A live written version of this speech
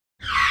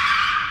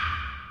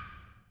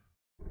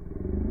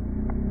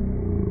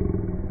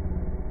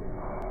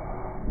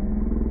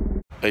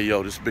Hey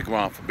yo, this is Big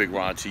Ron for Big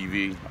Ron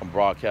TV. I'm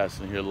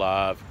broadcasting here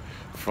live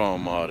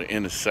from the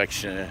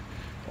intersection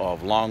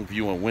of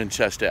Longview and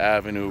Winchester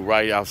Avenue,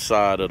 right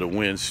outside of the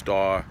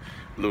WinStar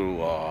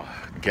little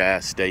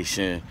gas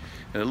station.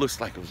 And it looks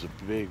like it was a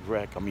big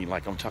wreck. I mean,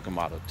 like I'm talking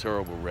about a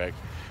terrible wreck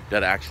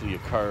that actually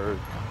occurred.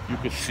 You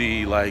can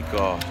see like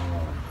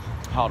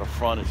how the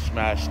front is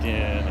smashed in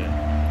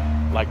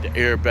and like the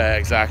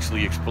airbags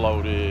actually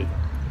exploded.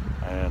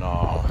 And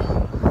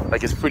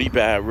like it's pretty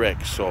bad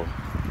wreck. So,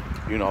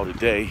 you know,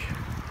 today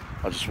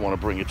I just want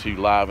to bring it to you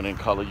live and in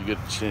color. You get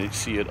to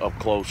see it up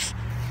close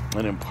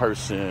and in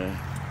person,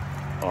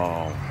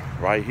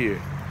 right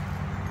here.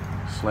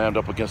 Slammed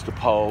up against the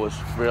pole. It's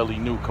a fairly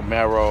new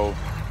Camaro.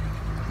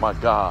 My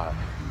God.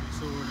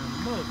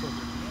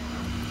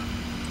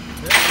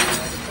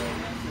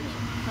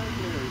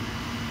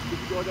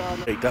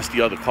 Hey, that's the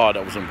other car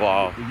that was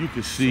involved. You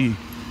can see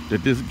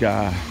that this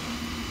guy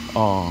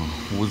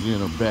was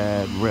in a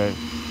bad wreck.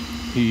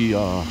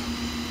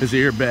 His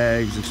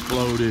airbags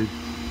exploded,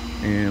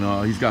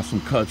 and he's got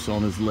some cuts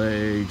on his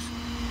legs.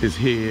 His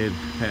head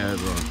has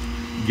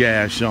a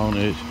gash on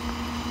it,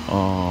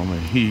 and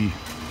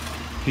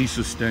he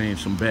sustained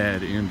some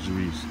bad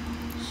injuries.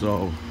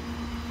 So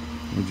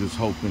we're just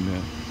hoping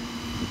that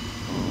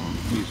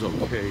he's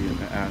okay in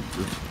the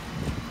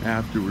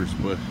afterwards.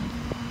 But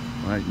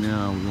right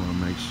now, we want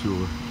to make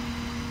sure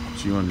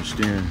that you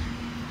understand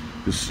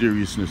the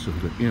seriousness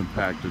of the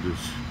impact of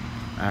this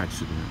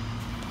accident.